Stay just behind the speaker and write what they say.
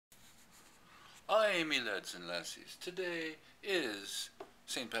Aye, me lads and lassies, today is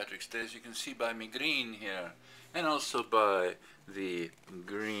St. Patrick's Day, as you can see by me green here, and also by the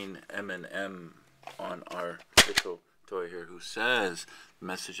green M&M on our little toy here, who says, the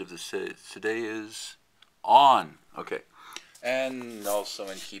message of the today is on. Okay, and also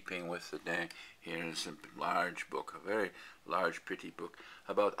in keeping with the day, here is a large book, a very large, pretty book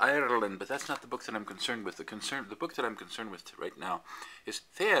about Ireland, but that's not the book that I'm concerned with. The book that I'm concerned with right now is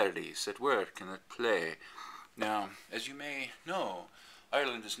Fairies at Work and at Play. Now, as you may know,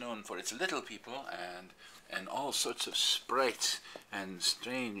 Ireland is known for its little people and all sorts of sprites and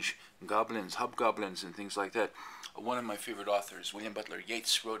strange goblins, hobgoblins, and things like that. One of my favorite authors, William Butler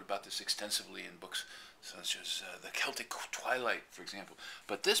Yeats, wrote about this extensively in books such as The Celtic Twilight, for example.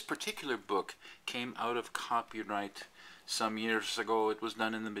 But this particular book came out of copyright some years ago. It was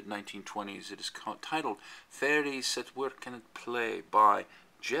done in the mid-1920s. It is titled Fairies at Work and at Play by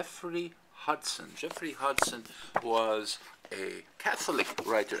Geoffrey Hodson. Geoffrey Hodson was a Catholic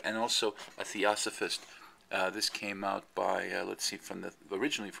writer and also a theosophist. This came out by,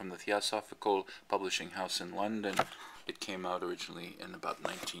 originally from the Theosophical Publishing House in London. It came out originally in about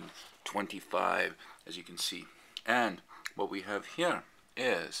 1925, as you can see. And what we have here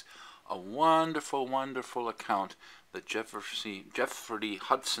is a wonderful, wonderful account that Geoffrey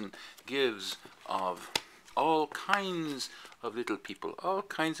Hodson gives of all kinds of little people,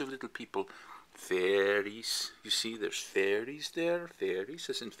 Fairies. You see, there's fairies there, fairies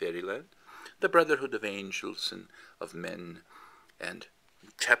as in fairyland. The brotherhood of angels and of men. And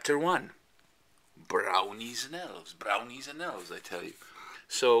chapter 1, brownies and elves, I tell you.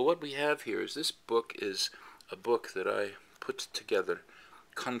 So what we have here is this book is a book that I put together,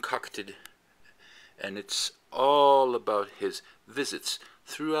 concocted, and it's all about his visits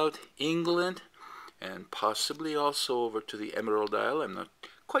throughout England and possibly also over to the Emerald Isle. I'm not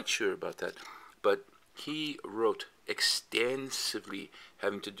quite sure about that, but he wrote extensively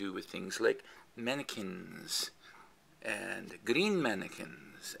having to do with things like mannikens and green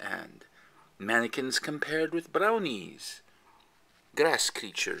mannikens and mannikens compared with brownies, grass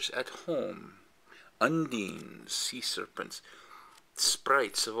creatures at home, undines, sea serpents,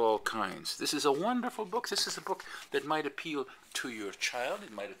 sprites of all kinds. This is a wonderful book. This is a book that might appeal to your child,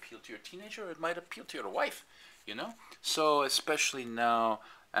 it might appeal to your teenager, or it might appeal to your wife, you know. So especially now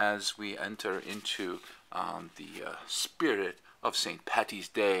as we enter into the spirit of St. Patty's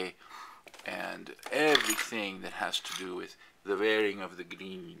Day and everything that has to do with the wearing of the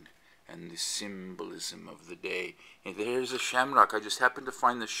green and the symbolism of the day. And there's a shamrock. I just happened to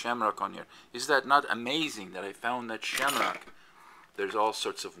find the shamrock on here. Is that not amazing that I found that shamrock? There's all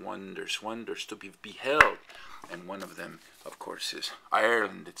sorts of wonders to be beheld. And one of them, of course, is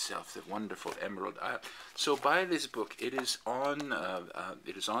Ireland itself, the wonderful Emerald Isle. So buy this book. It is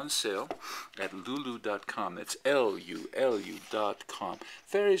on sale at lulu.com. That's LULU.com.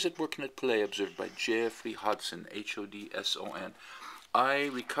 Fairies at Work and at Play, observed by Geoffrey Hodson, Hodson. I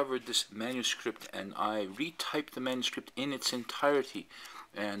recovered this manuscript and I retyped the manuscript in its entirety,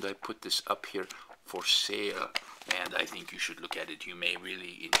 and I put this up here for sale, and I think you should look at it. You may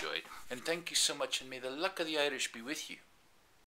really enjoy it. And thank you so much, and may the luck of the Irish be with you.